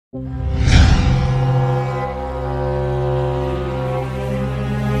The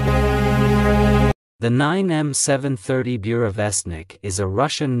 9M730 Burevestnik is a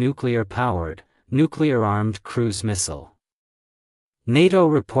Russian nuclear-powered, nuclear-armed cruise missile. NATO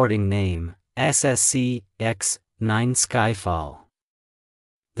reporting name, SSC X-9 Skyfall.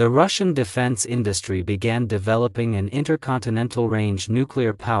 The Russian defense industry began developing an intercontinental-range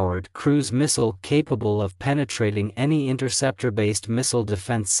nuclear-powered cruise missile capable of penetrating any interceptor-based missile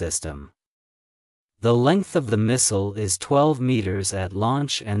defense system. The length of the missile is 12 meters at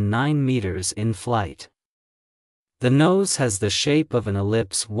launch and 9 meters in flight. The nose has the shape of an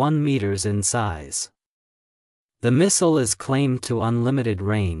ellipse 1 meters in size. The missile is claimed to unlimited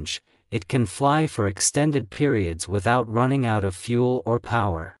range. It can fly for extended periods without running out of fuel or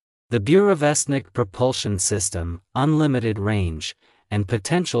power. The Burevestnik propulsion system, unlimited range, and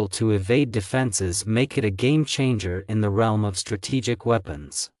potential to evade defenses make it a game changer in the realm of strategic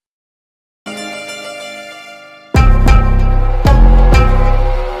weapons.